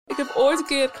heb ooit een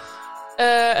keer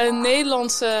een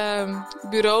Nederlandse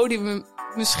bureau, die we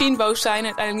misschien boos zijn,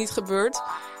 uiteindelijk niet gebeurd.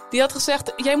 Die had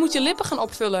gezegd, jij moet je lippen gaan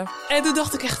opvullen. En toen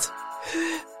dacht ik echt,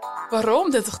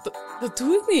 waarom? Dat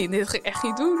doe ik niet. Dat ga ik echt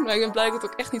niet doen. Maar ik ben blij dat ik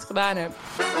het ook echt niet gedaan heb.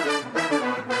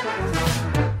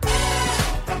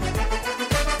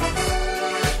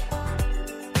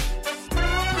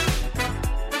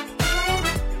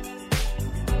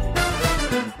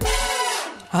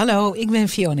 Hallo, ik ben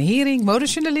Fiona Hering,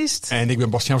 modejournalist. En ik ben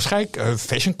Bastiaan Schijk,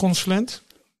 fashion consulent.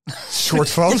 Soort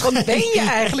van. Wat ben je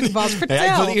eigenlijk, Bas? Vertel.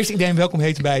 Ja, ik wil eerst iedereen welkom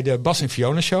heten bij de Bas en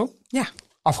Fiona Show. Ja.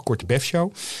 Afgekort de BEF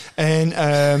Show. En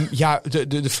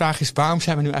de vraag is, waarom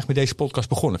zijn we nu eigenlijk met deze podcast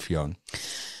begonnen, Fiona?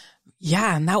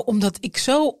 Ja, nou omdat ik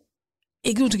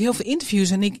doe natuurlijk heel veel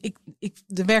interviews en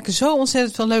er werken zo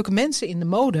ontzettend veel leuke mensen in de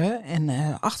mode.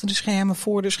 En achter de schermen,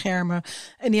 voor de schermen.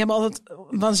 En die hebben altijd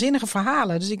waanzinnige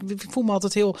verhalen. Dus ik voel me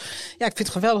altijd heel... Ja, ik vind het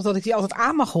geweldig dat ik die altijd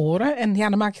aan mag horen. En ja,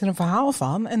 dan maak je er een verhaal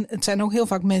van. En het zijn ook heel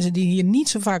vaak mensen die je niet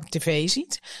zo vaak op tv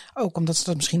ziet. Ook omdat ze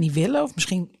dat misschien niet willen. Of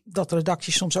misschien dat de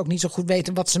redacties soms ook niet zo goed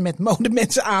weten wat ze met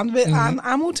modemensen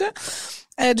aan moeten.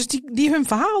 Dus die hun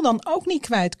verhaal dan ook niet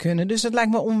kwijt kunnen. Dus het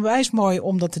lijkt me onwijs mooi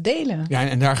om dat te delen. Ja,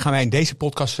 en daar gaan wij in deze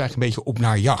podcast eigenlijk een beetje op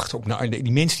naar jacht. Op naar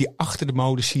die mensen die achter de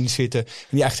mode zien zitten. En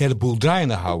die eigenlijk de hele boel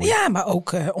draaiende houden. Ja, maar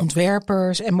ook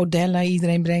ontwerpers en modellen.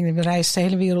 Iedereen reist de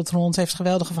hele wereld rond. Heeft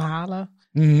geweldige verhalen.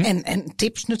 Mm-hmm. En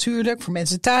tips natuurlijk voor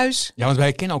mensen thuis. Ja, want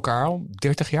wij kennen elkaar al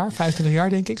 30 jaar, 25 jaar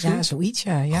denk ik. Zo. Ja, zoiets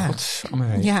ja. Ja.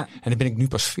 En dan ben ik nu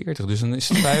pas 40, dus dan is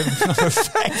het bij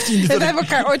 15. We hebben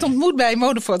elkaar ooit ontmoet bij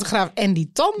modefotograaf Andy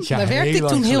Tan. Ja, daar werkte ik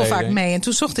toen heel vaak mee. En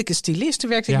toen zocht ik een stylist. Toen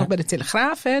werkte ik nog bij de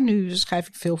Telegraaf. Hè. Nu schrijf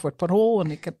ik veel voor het Parool.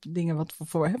 En ik heb dingen wat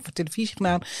voor televisie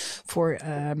gedaan. Voor,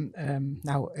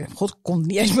 god, ik kom er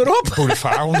niet eens meer op.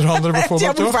 Boulevard onder andere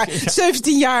bijvoorbeeld. Ja, Boulevard,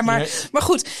 17 jaar. Maar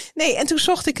goed. Nee, en toen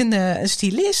zocht ik een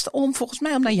stylist om volgens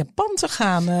mij naar Japan te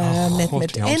gaan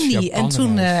met Andy.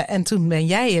 En toen ben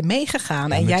jij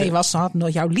meegegaan. Ja,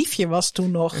 en jouw liefje was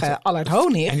toen nog Allard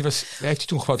Honig. En heeft hij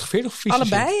toen gefotografeerd of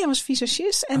visagist? Allebei. Hij was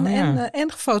visagist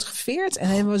en gefotografeerd. En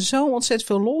hebben we zo ontzettend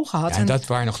veel lol gehad. Ja, en dat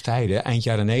waren nog tijden. Eind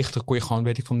jaren 90 kon je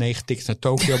gewoon, 9 tickets naar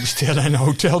Tokio bestellen. En een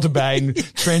hotel erbij. En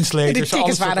translators.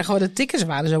 De tickets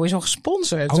waren sowieso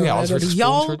gesponsord. Door de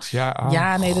Jal.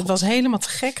 Nee, dat was helemaal te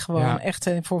gek gewoon. Ja. Echt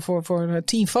voor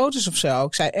 10 foto's of zo.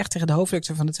 Ik zei echt tegen de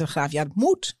hoofdredacteur van de Telegraaf, dat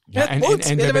moet. En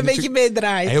willen we een beetje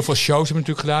meedraaien. Heel veel shows hebben we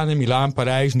natuurlijk gedaan. In Milaan,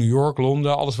 Parijs, New York,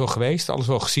 Londen. Alles wel geweest. Alles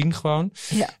wel gezien gewoon.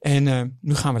 Ja. En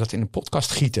nu gaan we dat in een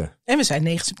podcast gieten. En we zijn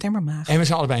 9 september maagd. En we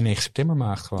zijn allebei 9 september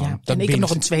maagd gewoon. Ja. En ik heb nog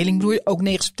een tweelingbroer, ook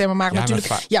 9 september maagd.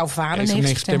 Natuurlijk, jouw vader 9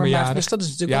 september maagd. Dus dat is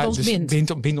natuurlijk wat ons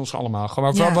bindt. Bindt ons allemaal.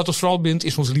 Gewoon. Maar wat ons vooral bindt,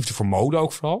 is onze liefde voor mode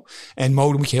ook vooral. En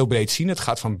mode moet je heel breed zien. Het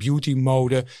gaat van beauty,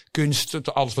 mode, kunst,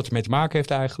 tot alles wat ermee te maken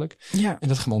heeft eigenlijk. Ja. En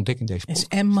dat gaan we ontdekken in deze podcast.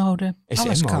 SM-mode.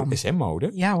 Alles kan.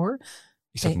 SM-mode? Ja hoor.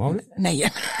 Is dat mode? Nee,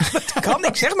 dat kan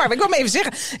ik zeg maar. Ik wil maar even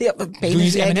zeggen. Ja,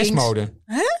 doe je M&S-mode?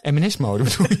 M&S-mode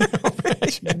bedoel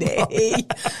je? Nee,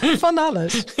 van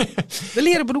alles. De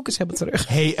leren broekers hebben terug.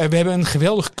 Hey, we hebben een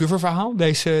geweldig coververhaal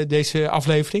deze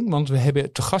aflevering. Want we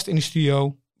hebben te gast in de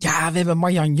studio... Ja, we hebben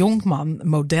Marjan Jonkman,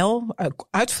 model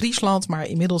uit Friesland, maar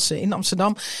inmiddels in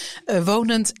Amsterdam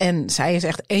wonend. En zij is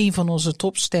echt een van onze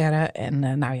topsterren.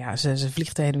 En ze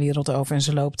vliegt de hele wereld over en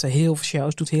ze loopt heel veel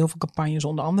shows, doet heel veel campagnes,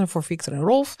 onder andere voor Victor en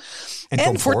Rolf.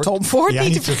 En voor Tom Ford,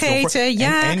 niet te vergeten.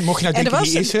 En mocht je nou denken,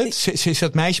 wie is het? Ze is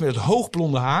dat meisje met het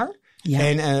hoogblonde haar. Ja.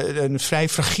 En een vrij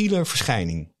fragiele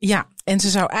verschijning. Ja, en ze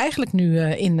zou eigenlijk nu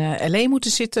in L.A.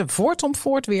 moeten zitten voor Tom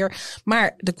Ford weer.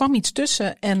 Maar er kwam iets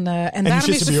tussen en daarom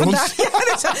is ze vandaag... Ja,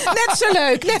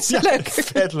 net zo leuk.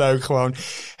 Vet leuk gewoon.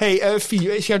 Hey,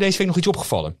 Fie, is jou deze week nog iets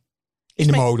opgevallen? In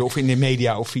de mode of in de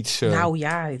media of iets? Nou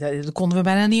ja, daar konden we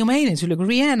bijna niet omheen natuurlijk.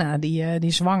 Rihanna,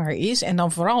 die zwanger is. En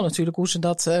dan vooral natuurlijk hoe ze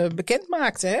dat bekend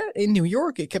maakte in New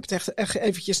York. Ik heb het echt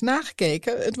eventjes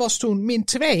nagekeken. Het was toen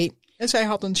 -2. En zij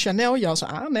had een Chanel-jas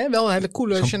aan, wel een hele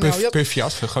coole Chanel-jas.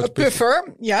 Puffjas, een grote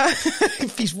puffer. Ja,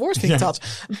 vies woord vind ik dat.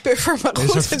 Een puffer, maar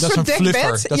goed, dat is een fluffer.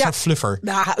 Dat is een fluffer.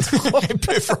 Nou, geen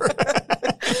puffer.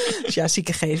 Ja,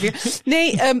 zieke geest weer.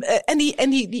 Nee, en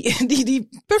die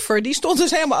puffer, die stond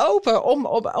dus helemaal open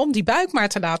om die buik maar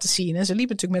te laten zien. En ze liep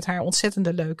natuurlijk met haar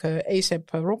ontzettende leuke A$AP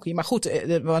Rocky. Maar goed, er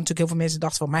waren natuurlijk heel veel mensen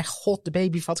dachten van, mijn god, de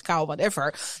baby vat kou,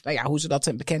 whatever. Nou ja, hoe ze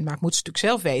dat bekend maakt, moet ze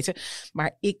natuurlijk zelf weten.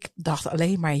 Maar ik dacht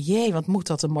alleen maar, wat moet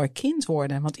dat een mooi kind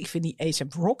worden? Want ik vind die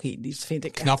A$AP Rocky, die vind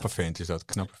ik knappe vent is dat,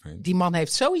 knappe vent. Die man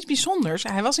heeft zoiets bijzonders.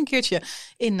 Hij was een keertje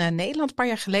in Nederland, een paar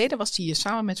jaar geleden, was hij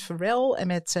samen met Pharrell en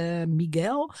met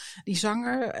Miguel, die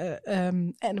zanger.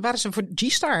 En waren ze voor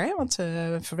G-Star, hè? Want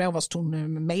Pharrell was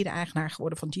toen mede-eigenaar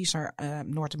geworden van G-Star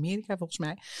Noord-Amerika, volgens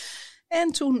mij.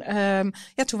 En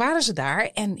toen waren ze daar.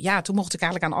 En ja, toen mocht ik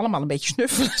eigenlijk aan allemaal een beetje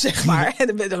snuffelen, zeg maar.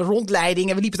 En de rondleiding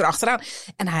en we liepen erachteraan.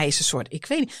 En hij is een soort, ik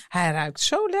weet niet, hij ruikt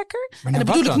zo lekker. Maar en dan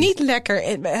bedoel ik dan? niet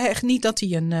lekker, echt niet dat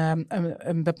hij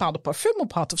een bepaalde parfum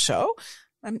op had of zo.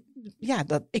 Ja,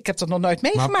 ik heb dat nog nooit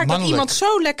meegemaakt. Dat iemand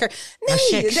zo lekker...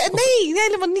 Nee,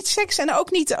 helemaal niet seks en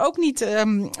ook niet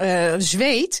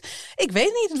zweet. Ik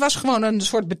weet niet, het was gewoon een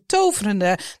soort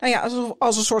betoverende... Nou ja,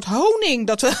 als een soort honing.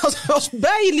 Dat we als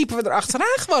bijen liepen we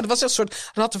erachteraan gewoon. Het was echt een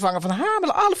soort rattenvanger van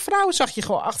Hamelen. Alle vrouwen zag je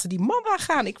gewoon achter die man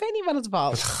aangaan. Ik weet niet wat het was.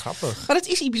 Dat is grappig. Maar het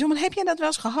is iets bijzonders. Heb jij dat wel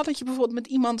eens gehad dat je bijvoorbeeld met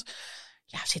iemand...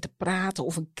 zitten praten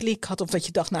of een klik had. Of dat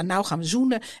je dacht, nou gaan we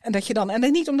zoenen. En dat je dan,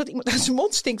 en niet omdat iemand uit zijn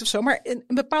mond stinkt of zo. Maar een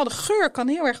bepaalde geur kan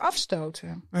heel erg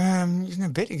afstoten.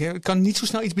 Weet ik. Ik kan niet zo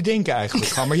snel iets bedenken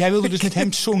eigenlijk. Maar jij wilde dus met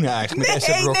hem zoenen eigenlijk.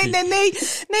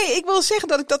 Nee. Ik wil zeggen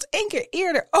dat ik dat 1 keer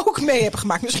eerder ook mee heb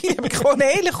gemaakt. Misschien heb ik gewoon een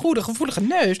hele goede, gevoelige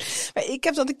neus. Maar ik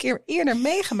heb dat een keer eerder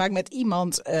meegemaakt met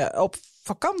iemand op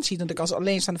vakantie. Dat ik als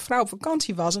alleenstaande vrouw op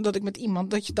vakantie was. En dat ik met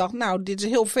iemand, dat je dacht, nou dit is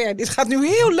heel ver. Dit gaat nu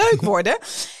heel leuk worden.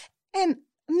 En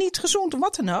niet gezoend,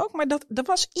 wat dan ook. Maar er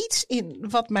was iets in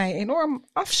wat mij enorm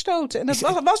afstootte. En dat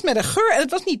was met een geur. En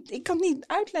het was niet, ik kan het niet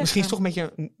uitleggen. Misschien is het toch een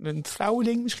beetje een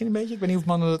vrouwending misschien een beetje. Ik weet niet of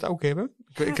mannen dat ook hebben.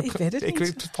 Ik weet het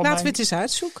niet. Laten we het eens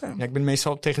uitzoeken. Ja, ik ben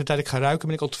meestal tegen de tijd ik ga ruiken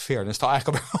ben ik al te ver. Dan is het al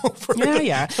eigenlijk alweer over.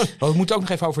 Ja. We moeten ook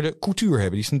nog even over de couture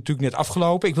hebben. Die is natuurlijk net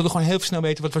afgelopen. Ik wilde gewoon heel snel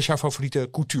weten, wat was jouw favoriete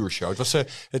couture-show? Het was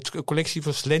het collectie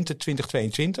was Lente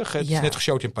 2022. Het is net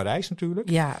geshowd in Parijs natuurlijk.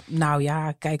 Ja, nou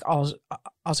ja, kijk,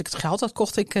 als ik het geld had,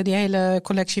 kocht ik die hele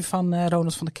collectie van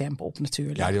Ronald van de Kemp op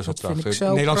natuurlijk. Ja, die was dat wel prachtig. Vind ik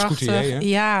zo Nederlands prachtig. couturier, hè?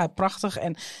 Ja, prachtig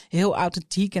en heel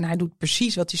authentiek. En hij doet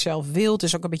precies wat hij zelf wil. Het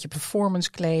is ook een beetje performance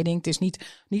kleding. Het is niet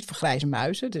voor grijze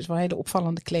muizen. Het is wel hele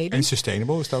opvallende kleding. En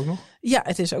sustainable is het ook nog? Ja,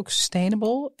 het is ook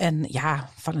sustainable. En ja,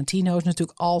 Valentino is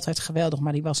natuurlijk altijd geweldig.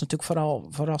 Maar die was natuurlijk vooral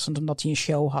verrassend omdat hij een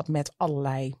show had met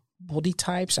allerlei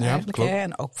bodytypes eigenlijk. Hè?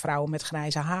 En ook vrouwen met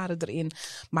grijze haren erin.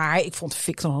 Maar ik vond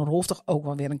Victor en Rolf toch ook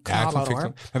wel weer een knaller, hoor.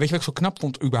 Maar weet je wat ik zo knap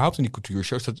vond überhaupt in die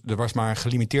couture-shows? Dat er was maar een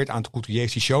gelimiteerd aantal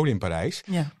couturiers die showden in Parijs.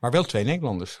 Ja. Maar wel 2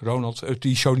 Nederlanders. Ronald,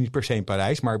 die showde niet per se in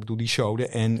Parijs, maar ik bedoel die showde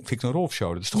en Victor en Rolf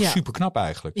showden. Dat is toch super knap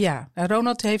eigenlijk. Ja, en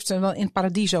Ronald heeft wel in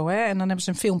Paradiso, hè? En dan hebben ze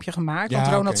een filmpje gemaakt. Want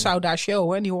Ronald zou daar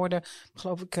showen. En die hoorde,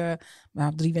 geloof ik,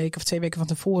 3 weken of 2 weken van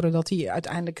tevoren dat hij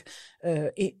uiteindelijk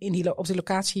op die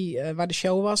locatie waar de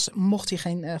show was, mocht hij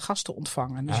geen gasten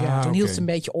ontvangen. Dus toen hield het een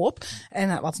beetje op. En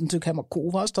wat natuurlijk helemaal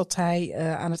cool was, dat hij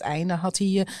aan het einde had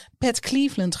hij Pat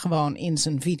Cleveland gewoon in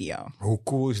zijn video. Hoe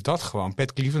cool is dat gewoon?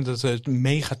 Pat Cleveland, dat is het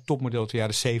mega topmodel uit de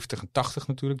jaren 70 en 80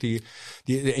 natuurlijk.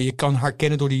 En je kan haar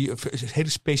kennen door die hele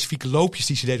specifieke loopjes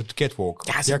die ze deed op de catwalk.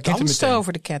 Ja, ze danste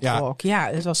over de catwalk. Ja,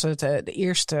 het was de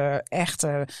eerste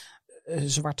echte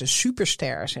zwarte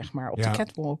superster, zeg maar, op de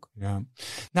catwalk. Ja.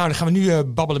 Nou, dan gaan we nu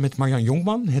babbelen met Marjan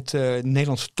Jonkman, het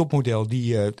Nederlandse topmodel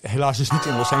die helaas dus niet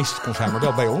in Los Angeles kon zijn, maar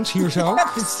wel bij ons hier zo.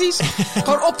 Ja, precies.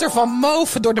 Gewoon op ervan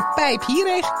moven door de pijp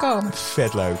hierheen gekomen.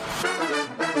 Vet leuk.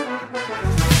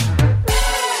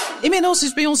 Inmiddels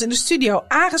is bij ons in de studio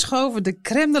aangeschoven de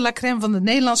crème de la crème van de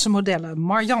Nederlandse modellen,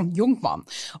 Marjan Jonkman.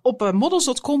 Op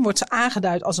models.com wordt ze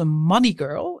aangeduid als een money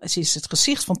girl. Ze is het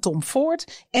gezicht van Tom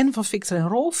Ford en van Victor en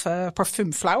Rolf,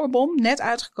 parfum Flowerbomb, net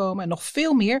uitgekomen en nog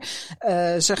veel meer.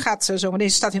 Ze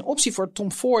staat in optie voor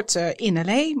Tom Ford in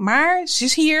LA, maar ze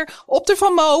is hier op de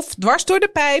Van Moof, dwars door de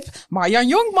pijp, Marjan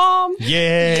Jonkman.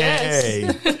 Yay!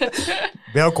 Yes.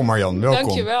 Welkom Marjan, welkom.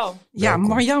 Dankjewel. Ja,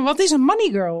 Marjan, wat is een money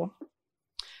girl?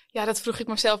 Ja, dat vroeg ik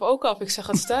mezelf ook af. Ik zag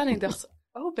het staan en ik dacht,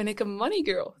 ben ik een money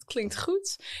girl? Het klinkt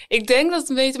goed. Ik denk dat het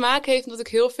ermee te maken heeft omdat ik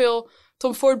heel veel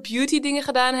Tom Ford beauty dingen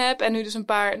gedaan heb. En nu dus een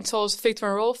paar, zoals Victor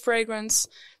and Rolf fragrance.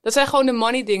 Dat zijn gewoon de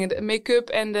money dingen, de make-up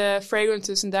en de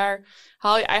fragrances. En daar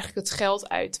haal je eigenlijk het geld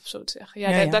uit, of zo te zeggen.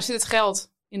 Ja. Daar zit het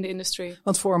geld in de industrie.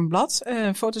 Want voor een blad,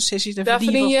 fotosessie... Daar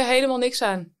verdien je helemaal niks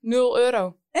aan.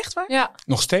 €0. Echt waar? Ja.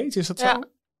 Nog steeds, is dat zo? Ja.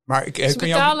 Maar ze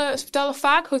betalen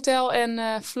vaak hotel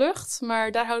en vlucht,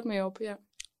 maar daar houdt het mee op, ja.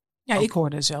 Ja, ik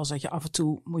hoorde zelfs dat je af en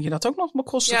toe, moet je dat ook nog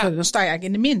bekostigen? Ja. Dan sta je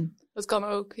eigenlijk in de min. Dat kan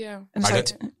ook, ja. Maar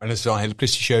dat is wel een hele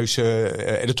prestigieuze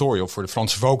editorial voor de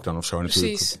Franse Vogue dan of zo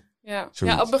natuurlijk. Precies, ja.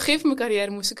 Op het begin van mijn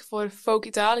carrière moest ik voor Vogue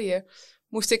Italië,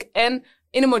 en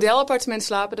in een modelappartement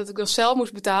slapen dat ik dan zelf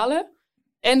moest betalen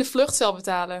en de vlucht zelf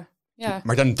betalen. Ja.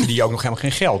 Maar dan verdien je ook nog helemaal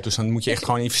geen geld. Dus dan moet je echt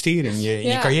gewoon investeren in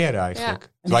je carrière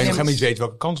eigenlijk. Terwijl je nog helemaal niet weet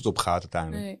welke kant het op gaat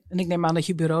uiteindelijk. Nee. En ik neem aan dat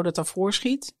je bureau dat dan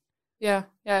voorschiet. Ja,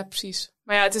 precies.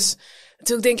 Maar ja, het is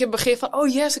natuurlijk denk je in het begin van,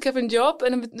 yes, ik heb een job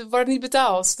en dan wordt het niet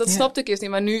betaald. Dat snapte ik eerst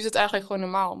niet, maar nu is het eigenlijk gewoon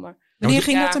normaal. Maar wanneer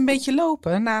ging dat een beetje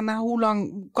lopen? Na hoe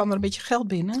lang kwam er een beetje geld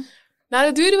binnen? Nou,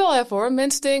 dat duurde wel even hoor.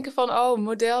 Mensen denken van,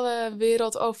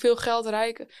 modellenwereld, veel geld,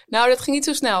 rijken. Nou, dat ging niet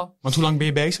zo snel. Want hoe lang ben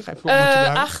je bezig?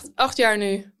 8 jaar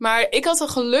nu. Maar ik had een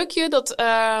gelukje dat,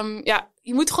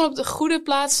 je moet gewoon op de goede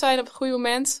plaats zijn op het goede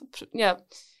moment. Ja,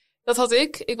 dat had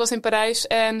ik. Ik was in Parijs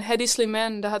en Hedy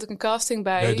Slimane, daar had ik een casting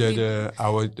bij. De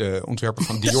oude ontwerper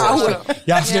van Dior.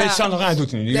 Ja, Saint Laurent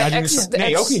doet het nu.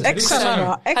 Nee, ook niet.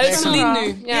 Hij is Celine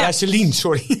nu. Ja, Celine,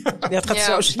 sorry. Dat gaat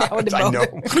zo snel in de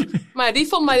mode. Maar die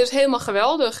vond mij dus helemaal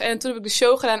geweldig. En toen heb ik de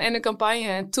show gedaan en de campagne.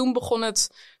 En toen begon het.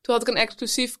 Toen had ik een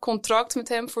exclusief contract met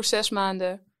hem voor 6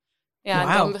 maanden. Ja,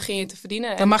 en dan begin je te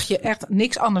verdienen. Dan mag je echt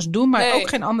niks anders doen, maar ook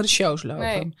geen andere shows lopen.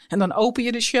 Nee. En dan open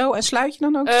je de show en sluit je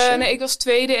dan ook de show? Nee, ik was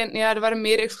tweede en er waren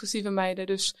meer exclusieve meiden.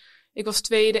 Dus ik was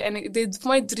tweede en ik deed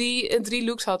voor mij 3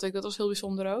 looks had ik. Dat was heel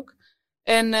bijzonder ook.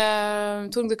 En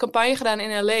toen heb ik de campagne gedaan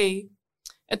in LA.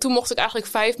 En toen mocht ik eigenlijk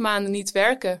 5 maanden niet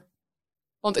werken.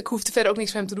 Want ik hoefde verder ook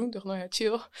niks voor hem te doen. Ik dacht,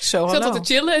 chill. Zo, ik zat al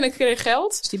te chillen en ik kreeg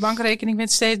geld. Dus die bankrekening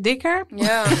werd steeds dikker?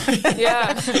 Ja.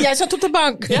 Jij zat op de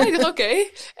bank. Ja, ik dacht, oké.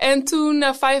 En toen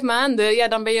na 5 maanden,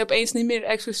 dan ben je opeens niet meer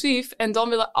exclusief. En dan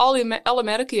willen alle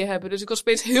merken je hebben. Dus ik was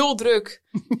opeens heel druk.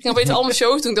 Ik ging opeens allemaal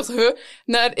shows doen. Ik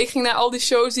dacht, ik ging naar al die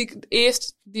shows die ik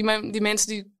eerst, die mensen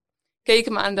die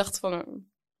keken me aan en dachten van,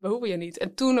 we hoeven je niet.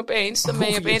 En toen opeens, dan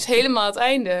ben je opeens helemaal aan het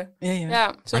einde.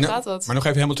 Ja, zo gaat dat. Maar nog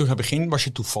even helemaal terug naar het begin. Was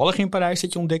je toevallig in Parijs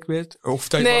dat je ontdekt werd? Of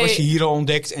was je hier al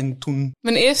ontdekt en toen?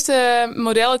 Mijn eerste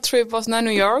modellentrip was naar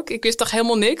New York. Ik wist toch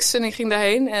helemaal niks en ik ging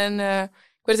daarheen. En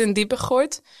ik werd in het diepe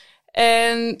gegooid.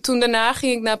 En toen daarna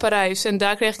ging ik naar Parijs. En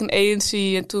daar kreeg ik een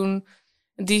agency. En toen,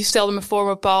 die stelde me voor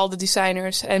bepaalde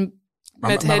designers. En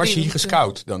maar was je hier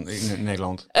gescout dan in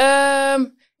Nederland?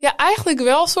 Ja, eigenlijk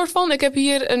wel, soort van. Ik heb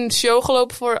hier een show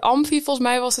gelopen voor Amfi. Volgens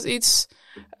mij was het iets.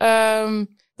 Dat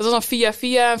was dan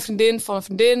via een vriendin van een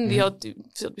vriendin. Die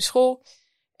zat op school.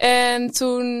 En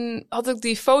toen had ik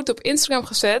die foto op Instagram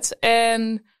gezet.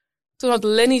 En toen had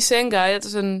Lenny Senga, dat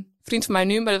is een vriend van mij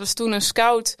nu, maar dat was toen een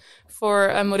scout voor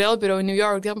een modelbureau in New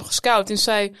York. Die had me gescout en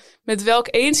zei, met welk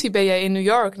agency ben jij in New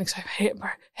York? En ik zei,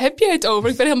 maar heb jij het over?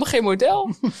 Ik ben helemaal geen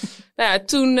model. Nou ja,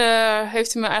 toen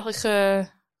heeft hij me eigenlijk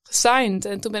gesigned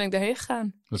en toen ben ik daarheen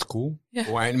gegaan. Dat is cool.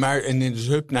 Ja. Maar en dus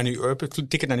het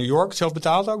ticket naar New York zelf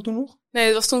betaald ook toen nog? Nee,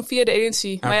 dat was toen via de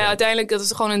agency. Okay. Maar ja, uiteindelijk, dat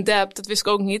is gewoon een debt. Dat wist ik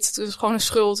ook niet. Het is gewoon een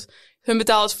schuld. Hun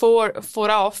betaalt het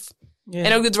vooraf. Yeah.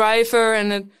 En ook de driver en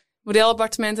het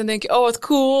modelappartement. En denk je, wat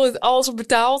cool, alles wordt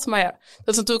betaald. Maar ja,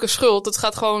 dat is natuurlijk een schuld. Dat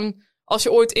gaat gewoon, als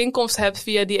je ooit inkomsten hebt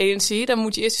via die agency, dan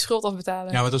moet je eerst die schuld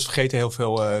afbetalen. Ja, want dat vergeten heel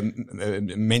veel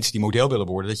mensen die model willen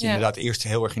worden. Dat je inderdaad eerst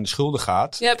heel erg in de schulden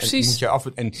gaat. Ja, precies.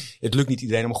 En het lukt niet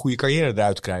iedereen om een goede carrière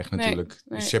eruit te krijgen natuurlijk.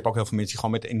 Nee. Dus je hebt ook heel veel mensen die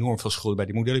gewoon met enorm veel schulden bij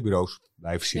die modellenbureaus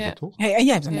blijven zitten, toch? Hey, en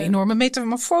jij hebt een enorme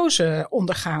metamorfose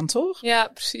ondergaan, toch? Ja,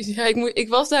 precies. Ja, ik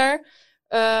was daar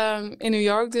in New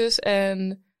York dus.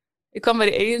 En ik kwam bij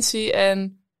de agency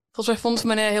en volgens mij vonden ze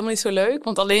me helemaal niet zo leuk.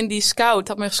 Want alleen die scout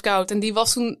had me gescout. En die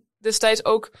was toen destijds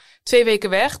ook 2 weken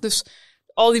weg. Dus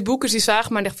al die boekers die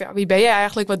zagen me en dachten van, wie ben jij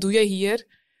eigenlijk? Wat doe jij hier?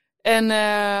 En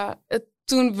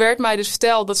toen werd mij dus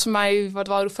verteld dat ze mij wat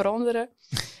wouden veranderen.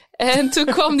 En toen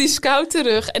kwam die scout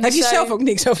terug. En heb je zelf ook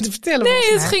niks over te vertellen?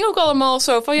 Nee, het ging ook allemaal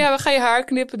zo van, we gaan je haar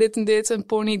knippen, dit en dit. Een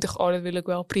pony. Ik dacht, dat wil ik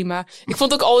wel, prima. Ik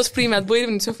vond ook alles prima, het boeide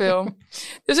me niet zoveel.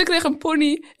 Dus ik kreeg een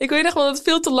pony. Ik weet nog wel dat het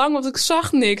veel te lang was, want ik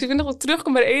zag niks. Ik weet nog dat ik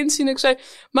terugkwam bij de agency en ik zei,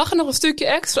 mag er nog een stukje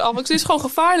extra af? Ik zei, het is gewoon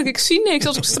gevaarlijk, ik zie niks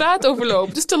als ik straat overloop.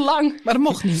 Het is te lang. Maar dat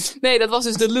mocht niet. Nee, dat was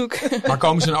dus de look. Maar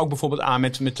komen ze dan ook bijvoorbeeld aan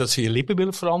met dat ze je lippen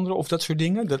willen veranderen of dat soort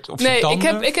dingen? Nee,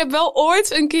 ik heb wel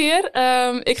ooit een keer,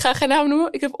 ik ga geen naam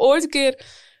noemen, ik heb ooit een keer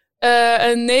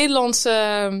een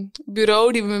Nederlandse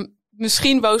bureau die we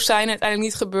misschien wou zijn, uiteindelijk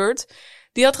niet gebeurd.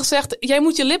 Die had gezegd, jij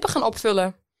moet je lippen gaan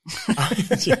opvullen.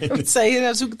 Wat zei je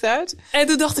nou, zoek het uit? En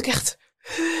toen dacht ik echt,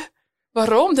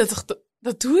 waarom?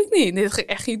 Dat doe ik niet. Dat ga ik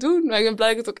echt niet doen. Maar ik ben blij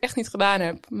dat ik het ook echt niet gedaan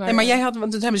heb. Maar jij had,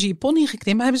 want toen hebben ze je pony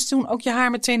geknipt. Maar hebben ze toen ook je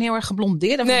haar meteen heel erg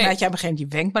geblondeerd? Of had jij op een gegeven moment je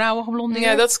wenkbrauwen geblondeerd?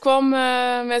 Ja, dat kwam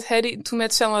met Hedy, toen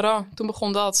met Saint-e-1. Toen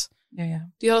begon dat. Ja.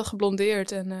 Die had het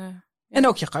geblondeerd en... En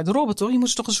ook je garderobe, toch? Je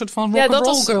moest toch een soort van rock'n'roll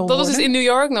girl worden? Dat was dus in New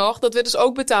York nog. Dat werd dus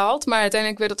ook betaald. Maar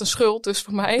uiteindelijk werd het een schuld, dus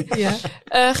voor mij. Ja.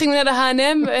 Gingen we naar de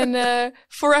H&M en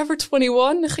Forever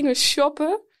 21. Dan gingen we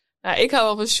shoppen. Nou, ik hou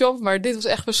wel van shoppen, maar dit was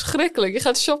echt verschrikkelijk. Je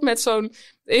gaat shoppen met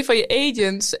een van je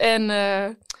agents. En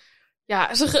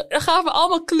ze gaven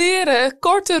allemaal kleren.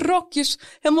 Korte rokjes.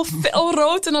 Helemaal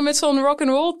felrood. En dan met zo'n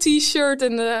rock'n'roll t-shirt.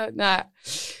 En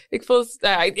ik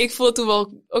vond het toen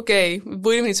wel oké. Het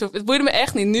boeide me niet zo. Het boeide me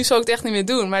echt niet. Nu zou ik het echt niet meer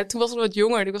doen. Maar toen was ik wat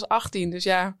jonger. Ik was 18, dus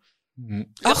ja.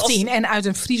 18 en uit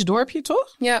een Fries dorpje,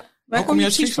 toch? Ja. Waar kom je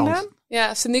precies vandaan?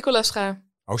 Ja, Sint-Nicolaasga.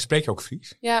 Oh, spreek je ook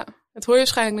Fries? Ja. Dat hoor je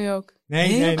waarschijnlijk nu ook.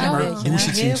 Nee, maar doe eens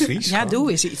iets in het Fries. Ja,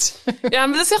 doe eens iets. Ja,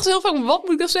 maar dat zegt ze heel vaak. Wat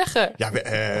moet ik dan zeggen? Ja,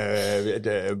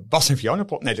 de Bas en Fiona.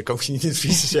 Nee, dat hoef je niet in het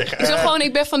Fries te zeggen. Ik zeg gewoon,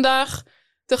 ik ben vandaag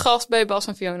te gast bij Bas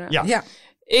en Fiona. Ja.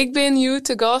 Ik ben nu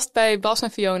te gast bij Bas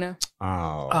en Fiona.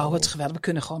 Oh, wat geweldig. We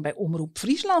kunnen gewoon bij Omroep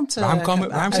Friesland.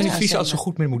 Waarom zijn die Friesen altijd zo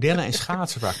goed met modellen en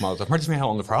schaatsen, vraag ik me altijd. Maar dat is een heel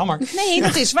ander verhaal. Maar... Nee,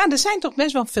 dat is waar. Er zijn toch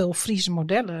best wel veel Friese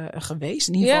modellen geweest.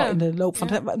 In ieder geval in de loop van...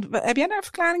 Heb jij daar een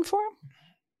verklaring voor?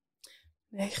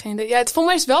 Nee, geen idee. Ja, voor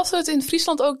mij is het wel zo dat in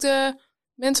Friesland ook de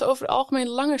mensen over het algemeen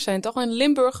langer zijn. Toch in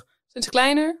Limburg zijn ze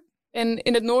kleiner en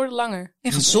in het noorden langer.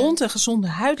 En gezond en gezonde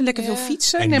huid, lekker veel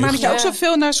fietsen. Nee, maar dat je ook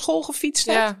zoveel naar school gefietst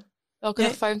hebt? Ja, elke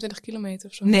dag 25 kilometer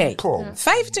of zo. Nee,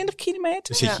 25 kilometer?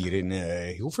 Dan zit je hier in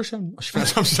Hilversum, als je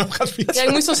vanuit Amsterdam gaat fietsen. Ja,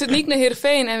 ik moest dan zitten niet naar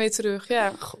Heerenveen en weer terug,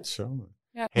 Godzomer.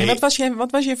 Ja. Hey.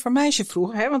 Wat was je voor meisje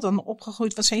vroeger? Hè? Want dan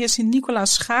opgegroeid was je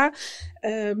Sint-Nicolaas Scha.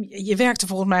 Je werkte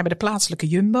volgens mij bij de plaatselijke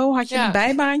Jumbo. Had je een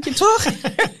bijbaantje, toch?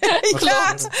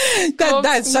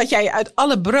 Daar zat jij uit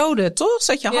alle broden, toch?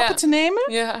 Zat je happen te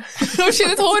nemen? Ja. Als je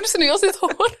het hoorde, ze nu als dit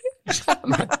horen.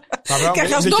 Krijg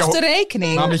je alsnog de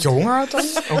rekening. Waarom dat je honger had dan?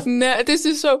 Of? Nee, het is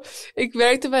dus zo. Ik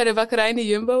werkte bij de bakkerij in de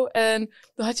Jumbo. En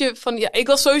dan had je van... Ja, ik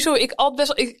was sowieso... Ik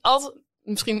at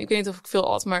misschien, ik weet niet of ik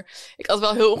veel at, maar ik at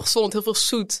wel heel ongezond, heel veel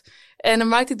zoet. En dan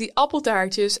maakte ik die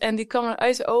appeltaartjes en die kwamen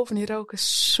uit de oven en die roken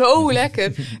zo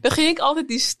lekker. Dan ging ik altijd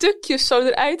die stukjes zo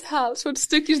eruit halen, soort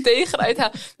stukjes deeg eruit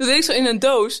halen. Dat deed ik zo in een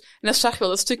doos en dan zag je wel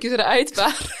dat stukjes eruit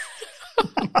waren.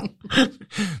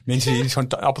 Mensen die zo'n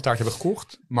appeltaart hebben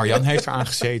gekocht, Marjan heeft eraan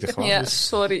gezeten gewoon. Ja,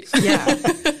 sorry. Ja.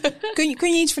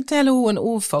 Kun je iets vertellen hoe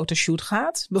een fotoshoot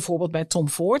gaat? Bijvoorbeeld bij Tom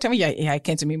Ford. Want jij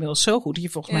kent hem inmiddels zo goed dat je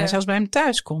volgens mij zelfs bij hem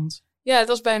thuis komt. Ja, het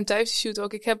was bij hem thuis de shoot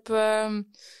ook. Ik heb de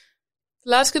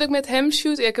laatste keer dat ik met hem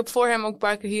shoot... ik heb voor hem ook een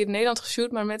paar keer hier in Nederland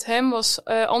geshoot. Maar met hem was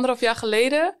 1,5 jaar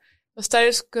geleden. Dat was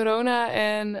tijdens corona.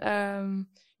 En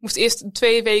ik moest eerst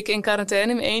 2 weken in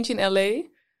quarantaine in mijn eentje in L.A.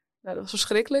 Nou, dat was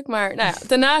verschrikkelijk. Maar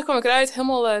daarna kwam ik eruit.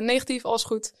 Helemaal negatief, alles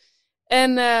goed. En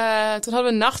toen hadden we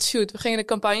een nachtshoot. We gingen de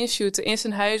campagne shooten in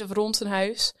zijn huis of rond zijn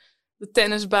huis. De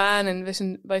tennisbaan en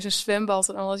bij zijn zwembad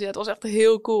en alles. Ja, het was echt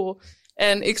heel cool.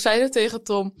 En ik zei dat tegen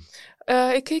Tom.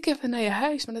 Ik keek even naar je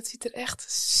huis, maar dat ziet er echt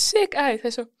sick uit.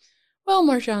 Hij zo, well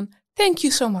Marjan, thank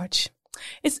you so much.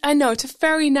 I know, it's a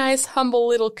very nice, humble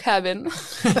little cabin.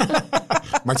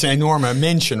 Maar het is een enorme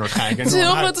mansion waarschijnlijk. Het is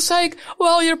heel groot. Toen zei ik,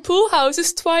 well, your pool house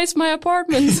is twice my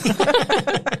apartment.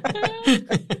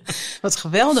 Wat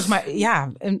geweldig. Maar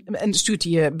ja,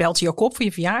 en belt hij ook op voor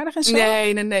je verjaardag en zo?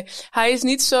 Nee. Hij is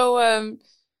niet zo...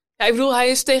 ik bedoel, hij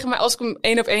is tegen mij, als ik hem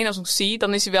 1 op 1 als ik zie,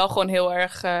 dan is hij wel gewoon heel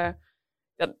erg...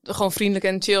 gewoon vriendelijk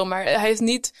en chill. Maar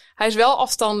hij is wel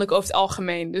afstandelijk over het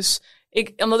algemeen. Dus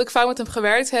omdat ik vaak met hem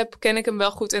gewerkt heb, ken ik hem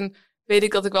wel goed en weet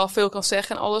ik dat ik wel veel kan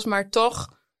zeggen en alles. Maar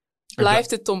toch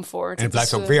blijft het Tom Ford. En het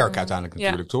blijft ook werk uiteindelijk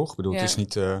natuurlijk, toch? Ik bedoel, het is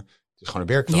niet... Het is gewoon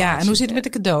een werkdag. Ja, en hoe zit het met de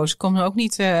cadeaus? Komen ook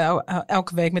niet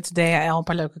elke week met de DHL een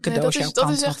paar leuke cadeaus? Nee, dat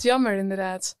is echt jammer,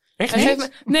 inderdaad. Echt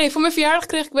niet? Nee, voor mijn verjaardag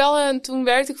kreeg ik wel toen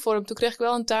werkte ik voor hem. Toen kreeg ik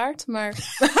wel een taart. Maar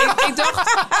ik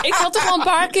dacht, ik had toch wel een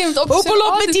paar keer Hoepel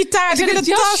op met die taart. Ik wil het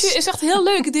jasje is echt heel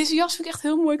leuk. Deze jas vind ik echt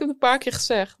heel mooi. Ik heb het een paar keer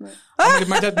gezegd. Nee.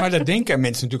 Maar dat denken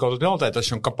mensen natuurlijk altijd. Als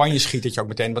je een campagne schiet, dat je ook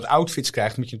meteen wat outfits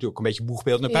krijgt. Moet je natuurlijk ook een beetje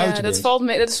boegbeeld naar buiten. Ja, dat valt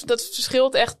mee. Dat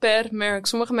verschilt echt per merk.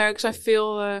 Sommige merken zijn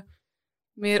veel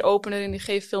meer opener en die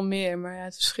geven veel meer. Maar ja,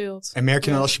 het verschilt. En merk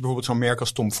je dan als je bijvoorbeeld zo'n merk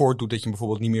als Tom Ford doet, dat je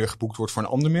bijvoorbeeld niet meer geboekt wordt voor een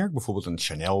ander merk? Bijvoorbeeld een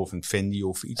Chanel of een Fendi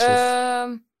of iets?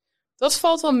 Dat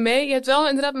valt wel mee. Je hebt wel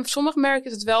inderdaad, met sommige merken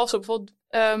is het wel zo. Bijvoorbeeld,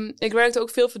 ik werkte ook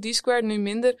veel voor D-Squared, nu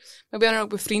minder. Maar ik ben er ook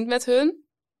bevriend met hun.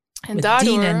 En met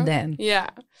daardoor, Dean en Dan.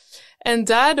 Ja. En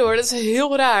daardoor, dat is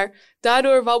heel raar.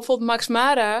 Daardoor wou bijvoorbeeld Max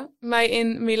Mara mij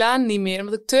in Milaan niet meer.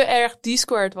 Omdat ik te erg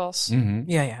D-Squared was. Mm-hmm.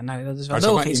 Ja, nou dat is wel maar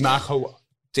logisch. Het is ook een imago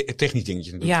technisch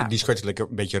dingetje. Ja. D-Squared is lekker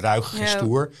een beetje ruig en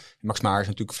stoer. Max Mara is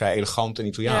natuurlijk vrij elegant en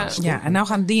Italiaans. Ja, en nou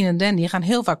gaan Dean en Dan, die gaan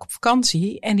heel vaak op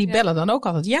vakantie. En die bellen dan ook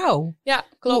altijd jou. Ja,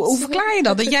 klopt. Hoe verklaar je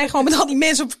dat? Dat jij gewoon met al die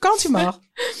mensen op vakantie mag?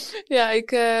 Ja,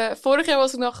 vorig jaar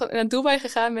was ik nog naar Dubai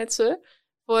gegaan met ze.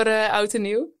 Voor oud en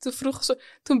nieuw.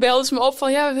 Toen belden ze me op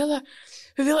van, ja,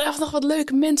 we willen echt nog wat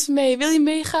leuke mensen mee. Wil je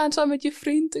meegaan samen met je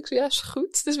vriend? Ik zei, ja, is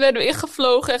goed. Dus werden we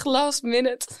ingevlogen, echt last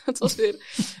minute. Het was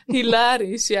weer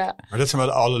hilarisch, ja. Maar dat zijn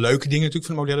wel alle leuke dingen natuurlijk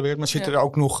van de modellenwereld. Maar zitten er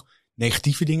ook nog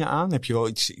negatieve dingen aan? Heb je wel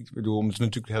iets, ik bedoel, omdat we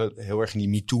natuurlijk heel erg in die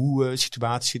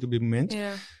MeToo-situatie zitten op dit moment.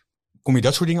 Ja. Kom je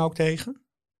dat soort dingen ook tegen?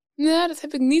 Nee, dat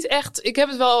heb ik niet echt.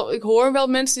 Ik hoor wel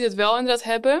mensen die dat wel inderdaad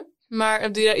hebben.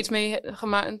 Maar die daar iets mee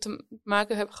te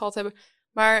maken gehad hebben.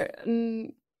 Maar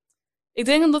ik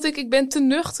denk omdat ik ben te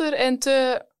nuchter en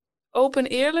te open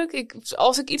en eerlijk.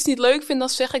 Als ik iets niet leuk vind, dan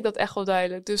zeg ik dat echt wel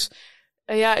duidelijk. Dus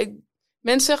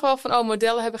Mensen zeggen wel van,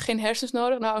 modellen hebben geen hersens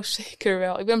nodig. Nou, zeker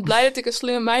wel. Ik ben blij dat ik een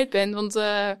slimme meid ben. Want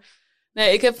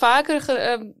ik heb vaker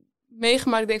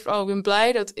meegemaakt. Ik denk van, ik ben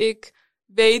blij dat ik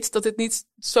weet dat het niet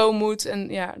zo moet. En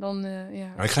dan.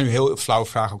 Nou, ik ga nu heel flauwe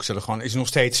vragen ook stellen. Gewoon, is er nog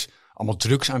steeds allemaal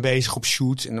drugs aanwezig op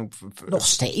shoots? En nog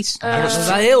steeds? Dat is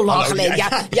wel heel lang geleden.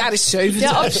 Jaren 70.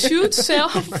 Ja, op shoots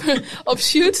zelf. Op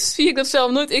shoots zie ik dat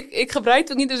zelf nooit. Ik gebruik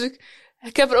het ook niet, dus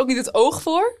ik heb er ook niet het oog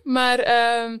voor. Maar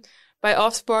bij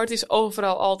afterparties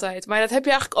overal altijd. Maar dat heb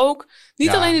je eigenlijk ook, niet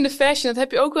alleen in de fashion, dat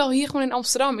heb je ook wel hier gewoon in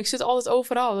Amsterdam. Ik zit altijd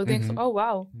overal. Ik denk van,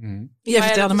 wauw. Jij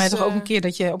vertelde mij toch ook een keer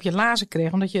dat je op je lazen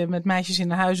kreeg, omdat je met meisjes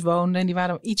in een huis woonde en die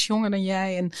waren iets jonger dan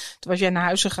jij. En toen was jij naar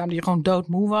huis gegaan, die je gewoon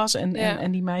doodmoe was.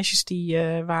 En die meisjes die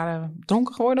waren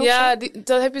dronken geworden of zo?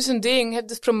 Dat heb je zo'n ding. Je hebt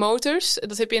de promoters.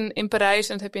 Dat heb je in Parijs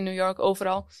en dat heb je in New York,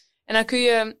 overal. En dan kun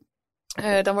je,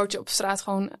 dan word je op straat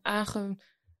gewoon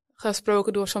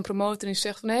gesproken door zo'n promotor die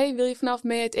zegt van, hey, wil je vanavond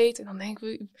mee uit eten? En dan denk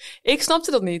ik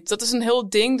snapte dat niet. Dat is een heel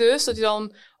ding dus, dat je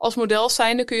dan als model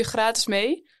zijnde kun je gratis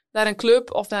mee naar een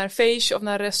club of naar een feestje of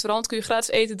naar een restaurant, kun je gratis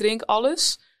eten, drinken,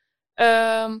 alles.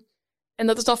 En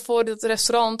dat is dan voor het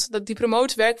restaurant, dat die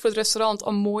promotors werken voor het restaurant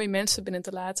om mooie mensen binnen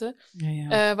te laten,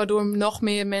 waardoor nog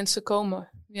meer mensen komen.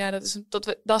 Ja,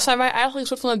 dan zijn wij eigenlijk een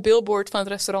soort van het billboard van het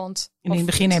restaurant. En in het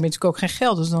begin heb je natuurlijk ook geen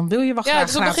geld, dus dan wil je wel graag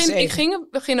dus op het begin,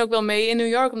 ik ging ook wel mee in New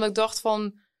York, omdat ik dacht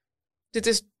van,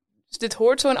 dit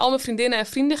hoort zo. En al mijn vriendinnen en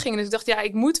vrienden gingen. Dus ik dacht,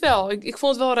 ik moet wel. Ik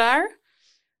vond het wel raar.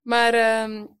 Maar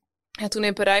toen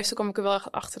in Parijs, toen kwam ik er wel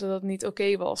echt achter dat het niet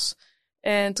oké was.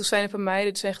 En toen zijn er van mij,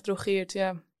 die zijn gedrogeerd,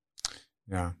 Ja,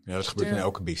 dat gebeurt in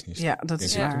elke business. Ja, dat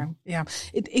is waar. Ja.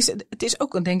 Het is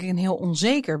ook denk ik een heel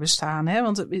onzeker bestaan. Hè?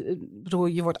 Want bedoel,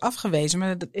 je wordt afgewezen, maar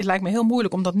het lijkt me heel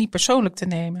moeilijk om dat niet persoonlijk te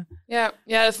nemen. Ja,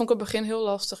 dat vond ik op het begin heel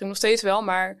lastig. Nog steeds wel,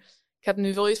 maar ik heb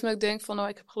nu wel iets met ik denk van,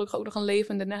 ik heb gelukkig ook nog een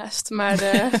leven daarnaast. Maar,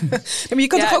 maar je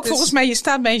kunt toch ook volgens mij, je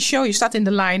staat bij een show, je staat in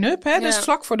de line-up. Hè? Dus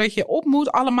vlak voordat je op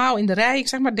moet, allemaal in de rij, ik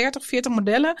zeg maar 30, 40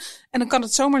 modellen. En dan kan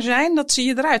het zomaar zijn dat ze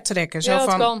je eruit trekken. Zo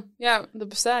dat kan. Ja, dat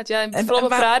bestaat. Ja, en vooral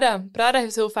bij Prada. Prada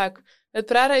heeft het heel vaak. Met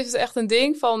Prada heeft het echt een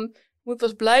ding van, je moet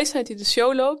pas blij zijn dat je de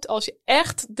show loopt als je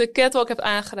echt de catwalk hebt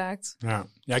aangeraakt. Ja,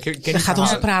 dan gaat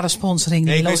onze Prada sponsoring.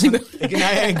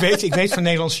 Ik weet van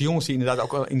Nederlandse jongens die inderdaad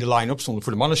ook al in de line-up stonden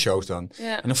voor de mannenshows dan.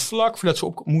 Ja. En dan vlak voordat ze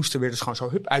op moesten, werden ze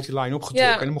gewoon zo uit die line-up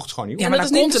getrokken. En dan mochten ze gewoon niet op. Ja, maar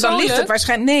dan ligt het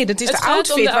waarschijnlijk. Nee, dat is de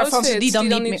outfit waarvan ze die dan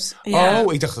niet meer.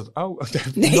 Ja. Ik dacht dat.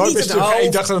 Nee, nooit meer terug.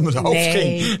 Ik dacht dat het met het hoofd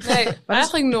ging. Nee,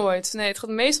 eigenlijk nooit. Nee, het gaat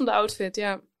meest om de outfit.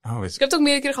 Ja. Ik heb het ook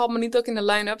meerdere keer gehad, maar niet dat ik in de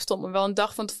line-up stond, maar wel een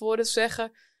dag van tevoren te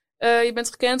zeggen, je bent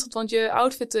gecanceld, want je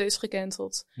outfit is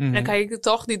gecanceld. En dan kijk ik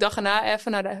toch die dag erna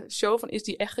even naar de show van, is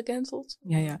die echt gecanceld?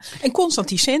 Ja. En constant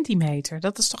die centimeter,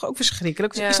 dat is toch ook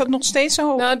verschrikkelijk? Ja. Is dat nog steeds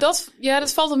zo? Nou, dat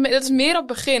is meer op het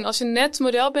begin. Als je net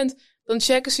model bent, dan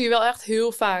checken ze je wel echt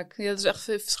heel vaak. Ja, dat is echt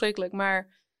verschrikkelijk.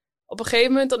 Maar op een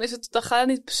gegeven moment, dan gaat het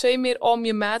niet per se meer om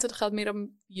je maten, dan gaat het meer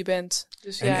om je bent.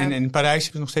 Dus, en in Parijs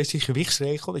heb je nog steeds die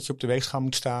gewichtsregel, dat je op de weegschaal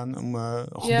moet staan om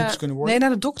geboekt te kunnen worden? Nee,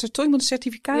 naar de dokter toch? Je moet een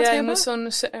certificaat hebben? Ja, je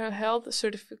moet zo'n health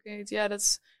certificate. Ja,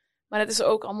 maar dat is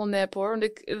ook allemaal nep hoor.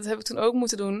 Want dat heb ik toen ook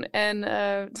moeten doen. En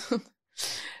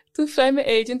toen zei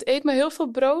mijn agent, eet maar heel veel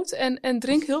brood en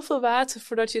drink heel veel water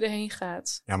voordat je erheen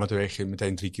gaat. Ja, maar toen weeg je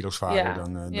meteen 3 kilo zwaarder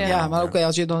dan... maar ook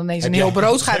als je dan ineens een heel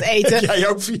brood gaat eten. Jij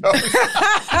ook, Vio.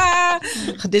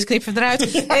 Gediscrepen eruit.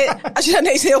 Als je dan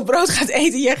ineens een heel brood gaat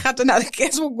eten, je gaat er naar de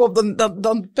catwalk op,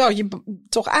 dan pel je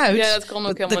toch uit. Ja, dat kan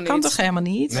ook helemaal niet. Dat kan toch helemaal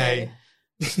niet? Nee.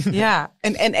 Ja,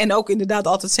 en ook inderdaad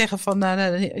altijd zeggen van,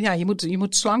 je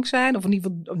moet slank zijn of in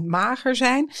ieder geval mager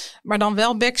zijn, maar dan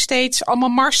wel backstage allemaal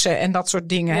marsen en dat soort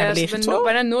dingen hebben liggen, toch? Ik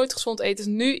ben bijna nooit gezond eten. Het is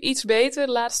nu iets beter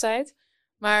de laatste tijd,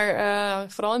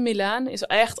 maar vooral in Milaan is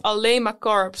echt alleen maar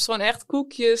carbs. Gewoon echt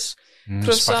koekjes,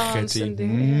 croissants en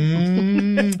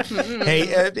dingen.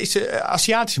 Is de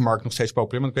Aziatische markt nog steeds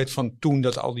populair? Want ik weet van toen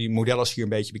dat al die modellen hier een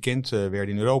beetje bekend werden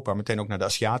in Europa, meteen ook naar de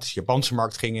Aziatische, Japanse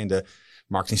markt gingen en de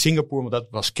markt in Singapore, want dat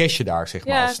was cashje daar, zeg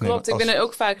maar. Ja, klopt. Ik ben er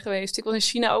ook vaak geweest. Ik was in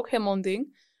China ook helemaal een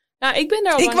ding. Nou, ik ben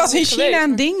daar al Ik was in China geweest,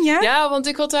 een ding, ja? Ja, want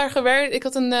ik had daar gewerkt. Ik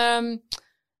had een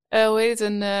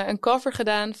cover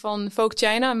gedaan van Vogue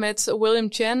China met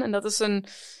William Chen. En dat is een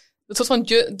soort van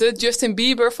de Justin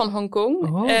Bieber van Hongkong.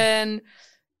 Oh. En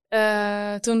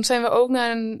toen zijn we ook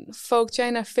naar een Vogue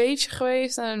China feestje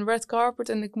geweest, naar een red carpet.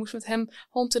 En ik moest met hem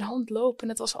hand in hand lopen. En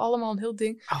het was allemaal een heel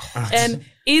ding. En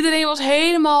iedereen was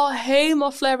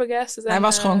helemaal flabbergasted. Hij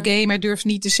was gewoon gay, maar durfde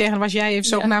niet te zeggen. Was jij even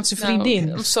zogenaamd zijn vriendin?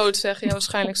 Nou, om zo te zeggen, ja,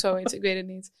 waarschijnlijk zoiets. Ik weet het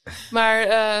niet. Maar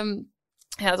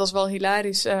het was wel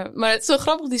hilarisch. Maar het is zo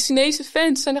grappig, die Chinese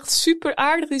fans zijn echt super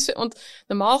aardig. Want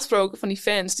normaal gesproken van die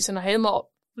fans, die zijn dan helemaal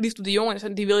verliefd op de jongens.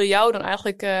 En die wil jou dan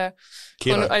eigenlijk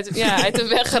gewoon uit de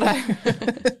weg ruimen.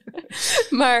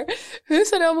 Maar hun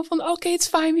zijn allemaal van, oké, it's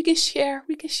fine, we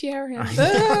can share. Ja.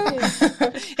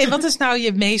 Hey, wat is nou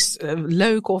je meest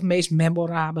leuke of meest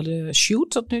memorabele shoot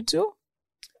tot nu toe?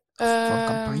 Voor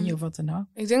campagne of wat dan ook?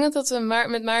 Ik denk dat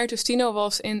met Marjan Tostino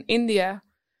was in India.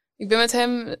 Ik ben met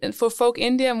hem voor Folk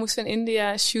India, moesten we in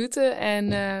India shooten.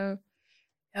 En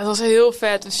het was heel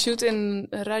vet. We shooten in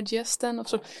Rajasthan of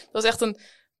zo. Dat was echt een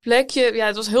plekje,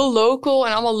 het was heel local.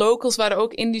 En allemaal locals waren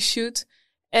ook in die shoot.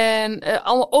 En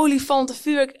allemaal olifanten,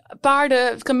 vuur,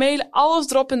 paarden, kamelen, alles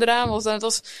erop en eraan was. En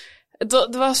er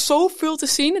was zoveel te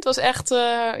zien. Het was echt,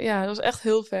 het was echt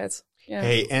heel vet. Ja.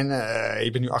 Hey, en je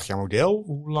bent nu 8 jaar model.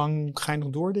 Hoe lang ga je nog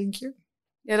door, denk je?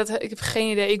 Ja, ik heb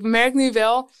geen idee. Ik merk nu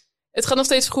wel, het gaat nog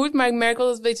steeds goed, maar ik merk wel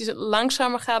dat het een beetje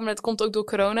langzamer gaat. Maar dat komt ook door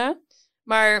corona.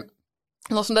 Maar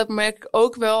los van dat merk ik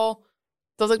ook wel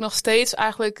dat ik nog steeds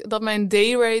eigenlijk, dat mijn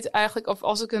dayrate eigenlijk, of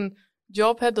als ik een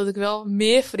job heb, dat ik wel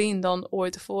meer verdien dan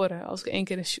ooit tevoren. Als ik 1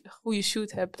 keer een goede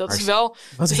shoot heb. Dat is wel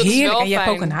wat dus heerlijk. Dat is wel en je fijn.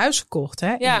 hebt ook een huis gekocht,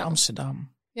 hè? In Amsterdam.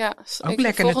 Ja, ook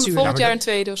lekker natuurlijk. Volgend jaar een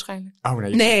tweede waarschijnlijk. Oh,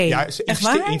 nee, ja, echt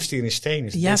waar? Investeren in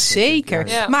stenen. Ja, zeker.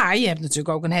 Ja. Maar je hebt natuurlijk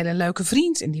ook een hele leuke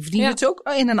vriend. En die verdient het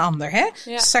ook in een ander, hè?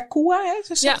 Ja. Sakua, hè?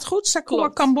 Ze zegt het goed? Sakua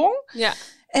Kambong. Ja.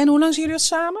 En hoe lang zijn jullie al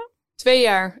samen? 2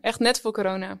 jaar. Echt net voor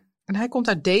corona. En hij komt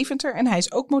uit Deventer en hij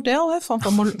is ook model, hè? Van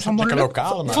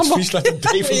lokaal, maar Friesland en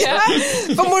Deventer. Ja.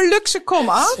 Van Molukse kom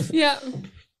af. Ja.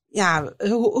 Ja,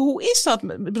 hoe is dat?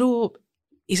 Ik bedoel,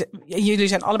 jullie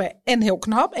zijn allebei en heel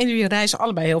knap en jullie reizen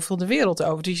allebei heel veel de wereld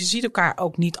over. Dus je ziet elkaar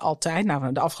ook niet altijd.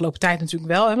 Nou, de afgelopen tijd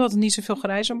natuurlijk wel, hè, omdat het niet zoveel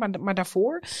gereisd is, maar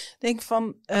daarvoor denk ik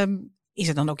van, is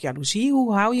er dan ook jaloezie?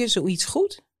 Hoe hou je zoiets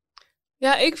goed?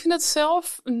 Ja, ik vind het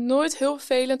zelf nooit heel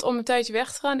vervelend om een tijdje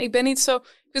weg te gaan. Ik ben niet zo,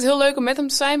 ik vind het heel leuk om met hem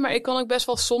te zijn, maar ik kan ook best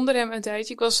wel zonder hem een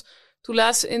tijdje. Ik was toen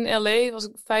laatst in LA, was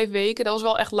ik 5 weken. Dat was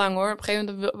wel echt lang hoor. Op een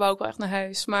gegeven moment wou ik wel echt naar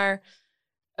huis. Maar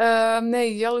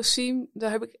nee, jaloezie,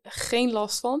 daar heb ik geen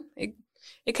last van.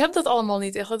 Ik heb dat allemaal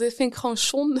niet echt. Dit vind ik gewoon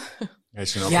zonde.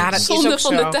 Ja, dat zonde is ook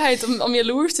van zo. de tijd om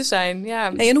jaloers te zijn.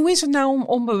 Ja. Hey, en hoe is het nou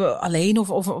om alleen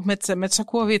of met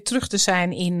Sakura weer terug te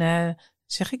zijn in,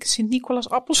 zeg ik, Sint-Nicolaas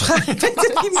Appelscha? Ik weet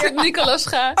het niet meer. Sint-Nicolaas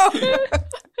Scha. Oh.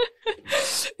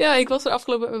 Ja,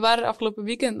 we waren er afgelopen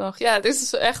weekend nog. Ja, het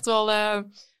is echt wel, we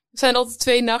zijn altijd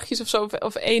 2 nachtjes of zo,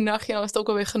 of 1 nachtje. En dan is het ook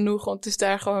alweer genoeg, want het is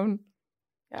daar gewoon,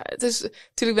 ja, het is,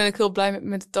 natuurlijk ben ik heel blij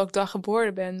met dat ik daar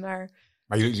geboren ben, Maar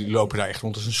jullie lopen daar echt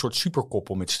rond als een soort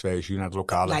superkoppel met z'n tweeën. Als jullie naar het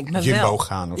lokale Lijkt me Jumbo wel.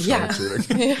 gaan of zo Ja.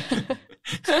 natuurlijk. Ja.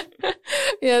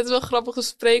 Ja, het is wel grappig. We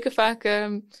spreken vaak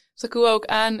Sakura ook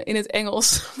aan in het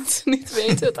Engels. Omdat ze niet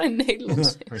weten dat hij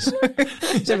Nederlands is.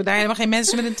 Ze hebben daar helemaal geen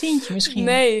mensen met een tientje misschien.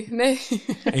 Nee. En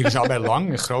jullie zijn allebei lang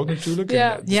en groot natuurlijk.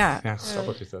 Ja. En, Ja.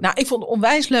 grappig is dat. Nou, ik vond het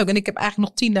onwijs leuk. En ik heb eigenlijk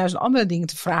nog 10.000 andere dingen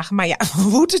te vragen. Maar ja, we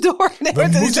moeten door. Nee,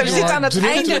 we zitten aan het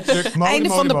einde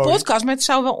van de podcast. Maar het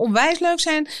zou wel onwijs leuk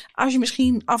zijn als je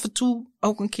misschien af en toe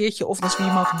ook een keertje, of dat we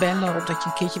je mogen bellen, of dat je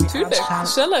een keertje weer Tuurlijk, aanschuift.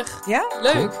 gezellig. Ja?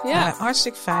 Leuk, ja. Ja,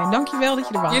 hartstikke fijn. Dankjewel dat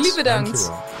je er was. Jullie bedankt.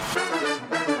 Dankjewel.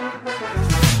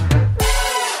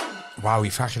 Wauw,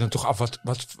 je vraagt je dan toch af,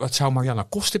 wat zou Marjan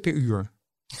kosten per uur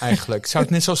eigenlijk? Zou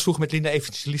het net zoals vroeger met Linda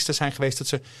Evangelista zijn geweest, dat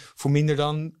ze voor minder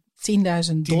dan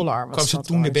 $10.000 kwam ze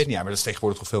toen naar bed? Ja, maar dat is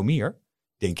tegenwoordig toch veel meer,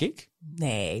 denk ik.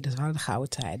 Nee, dat waren de gouden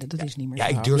tijden. Dat is niet meer Ja,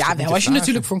 zo. ik durf het Ja, niet wel te als je vragen.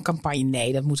 natuurlijk voor een campagne.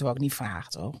 Nee, dat moeten we ook niet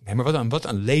vragen, toch? Nee, maar wat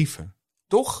een leven,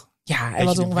 toch? Ja, en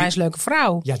wat een onwijs leuke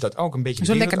vrouw. Ja, dat ook een beetje.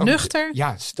 Zo lekker ook, nuchter.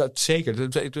 Ja, dat zeker.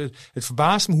 Het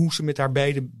verbaast me hoe ze met haar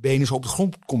beide benen zo op de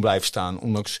grond kon blijven staan.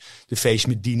 Ondanks de feest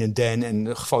met Dean en Dan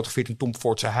en gefotografeerd in Tom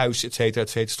Ford zijn huis, et cetera, et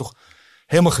cetera. Het is toch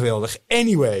helemaal geweldig.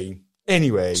 Anyway.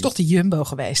 Het is toch de Jumbo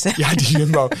geweest, hè? Ja, die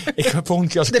Jumbo.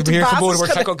 Volgende keer als ik De weer geboren word,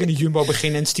 basis ga ik ook in de Jumbo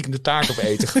beginnen en stiekem de taart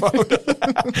opeten. Gewoon.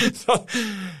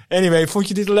 Anyway, vond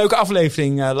je dit een leuke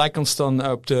aflevering? Like ons dan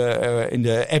in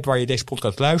de app waar je deze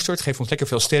podcast luistert. Geef ons lekker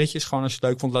veel sterretjes. Gewoon als je het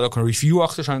leuk vond, laat ook een review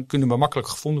achter. Zo kunnen we makkelijk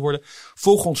gevonden worden.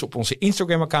 Volg ons op onze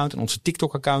Instagram-account en onze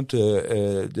TikTok-account.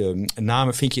 De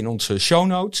namen vind je in onze show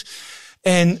notes.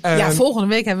 En, ja, volgende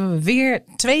week hebben we weer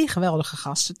 2 geweldige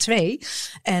gasten. 2.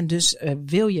 En dus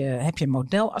heb je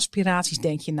modelaspiraties,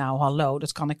 denk je nou hallo,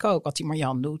 dat kan ik ook. Wat die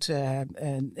Marjan doet,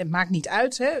 het maakt niet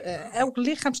uit. Hè? Elk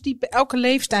lichaamstype, elke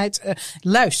leeftijd,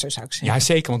 luister zou ik zeggen. Ja,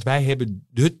 zeker, want wij hebben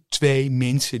de 2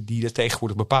 mensen die dat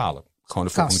tegenwoordig bepalen. Gewoon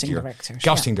de volgende keer. Directors,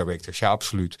 Casting directors, ja,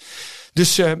 absoluut.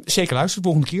 Dus zeker luisteren de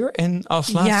volgende keer. En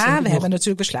als laatste...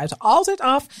 Ja, we sluiten altijd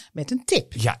af met een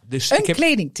tip. Ja, dus een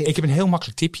kledingtip. Ik heb een heel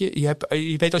makkelijk tipje.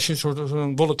 Je weet als je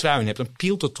zo'n wollen trui hebt, dan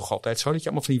peelt het toch altijd zo dat je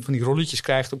allemaal van die rolletjes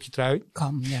krijgt op je trui.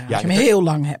 Kan, ja. Als je hem heel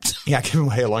lang hebt. Ja, ik heb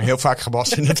hem heel lang, heel vaak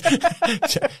gewassen.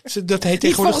 Dat heet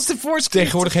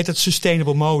tegenwoordig heet het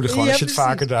sustainable mode, gewoon als je het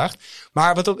vaker draagt.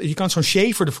 Maar je kan zo'n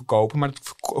shaver ervoor kopen, maar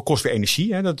dat kost weer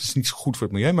energie. Hè? Dat is niet zo goed voor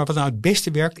het milieu. Maar wat nou het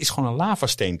beste werkt, is gewoon een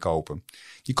lavasteen kopen.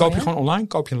 Die koop je gewoon online,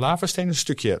 koop je een lavasteen, een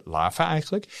stukje lava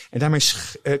eigenlijk. En daarmee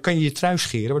kan je trui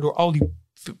scheren, waardoor al die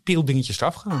peeldingetjes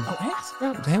eraf gaan. Oh, echt?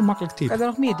 Ja, een heel makkelijk tip. Kan je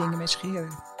daar nog meer dingen mee scheren?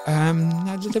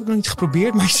 Dat heb ik nog niet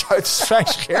geprobeerd, maar het is vrij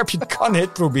scherp. Je kan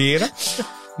het proberen.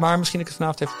 Maar misschien dat ik het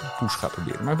vanavond even op de poes ga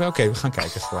proberen. Maar oké, we gaan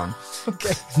kijken gewoon.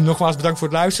 Okay. Nogmaals bedankt voor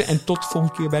het luisteren en tot de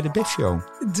volgende keer bij de Bef Show.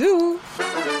 Doei!